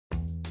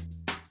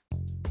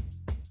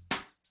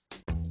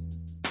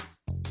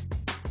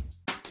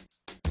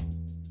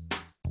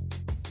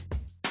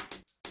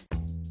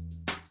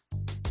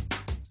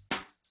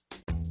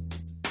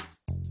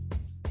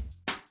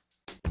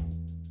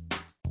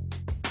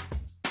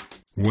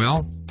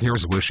Well,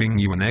 here's wishing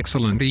you an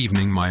excellent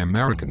evening, my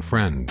American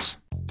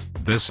friends.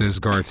 This is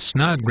Garth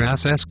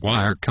Snodgrass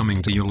Esquire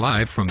coming to you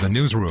live from the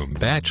newsroom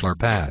bachelor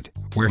pad,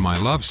 where my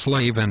love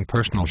slave and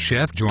personal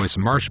chef Joyce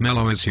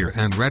Marshmallow is here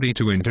and ready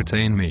to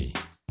entertain me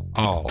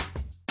all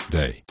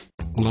day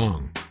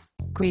long.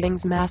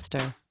 Greetings,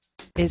 Master.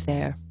 Is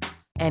there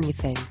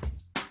anything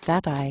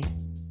that I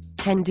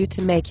can do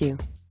to make you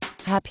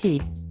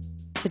happy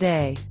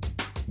today?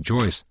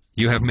 Joyce,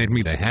 you have made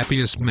me the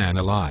happiest man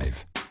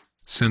alive.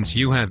 Since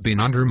you have been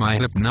under my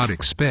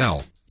hypnotic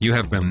spell, you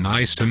have been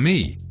nice to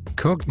me,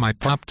 cooked my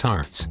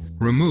Pop-Tarts,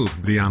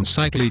 removed the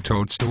unsightly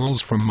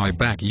toadstools from my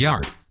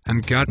backyard,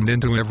 and gotten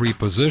into every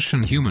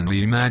position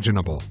humanly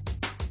imaginable.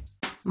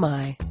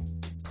 My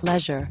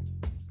pleasure,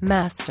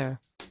 Master.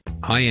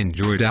 I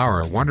enjoyed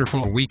our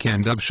wonderful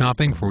weekend of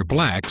shopping for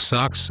black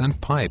socks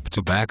and pipe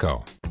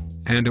tobacco.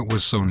 And it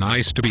was so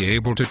nice to be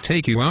able to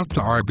take you out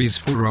to Arby's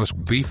for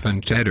roast beef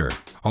and cheddar,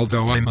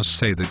 although I must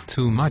say that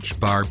too much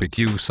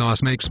barbecue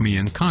sauce makes me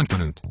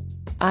incontinent.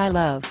 I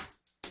love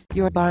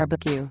your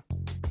barbecue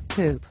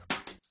poop.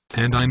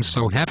 And I'm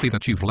so happy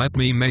that you've let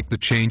me make the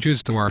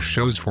changes to our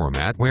show's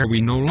format where we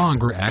no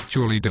longer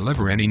actually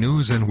deliver any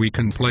news and we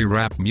can play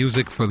rap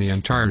music for the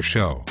entire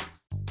show.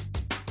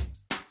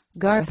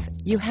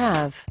 Garth, you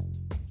have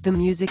the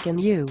music in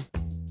you.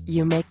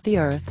 You make the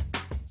earth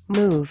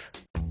move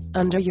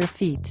under your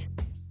feet.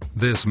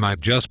 This might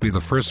just be the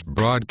first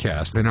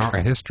broadcast in our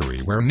history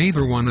where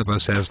neither one of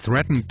us has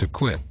threatened to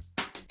quit.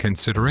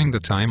 Considering the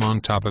time on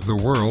top of the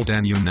world,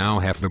 and you now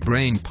have the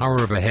brain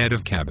power of a head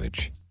of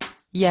cabbage.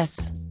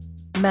 Yes,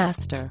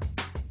 Master.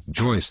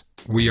 Joyce,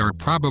 we are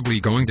probably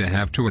going to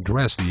have to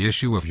address the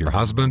issue of your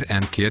husband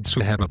and kids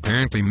who have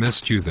apparently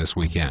missed you this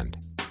weekend.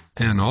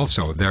 And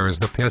also there is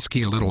the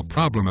pesky little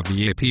problem of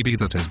the APB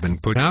that has been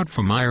put out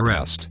for my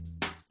arrest.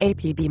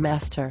 APB,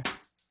 Master.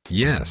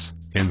 Yes,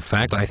 in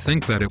fact I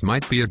think that it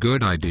might be a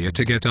good idea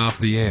to get off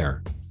the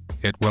air.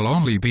 It will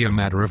only be a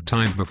matter of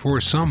time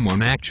before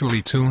someone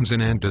actually tunes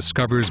in and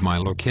discovers my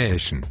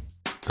location.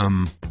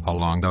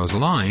 Along those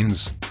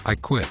lines, I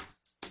quit.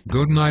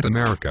 Good night,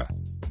 America.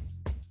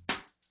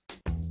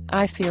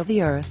 I feel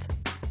the earth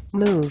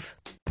move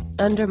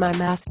under my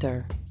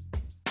master.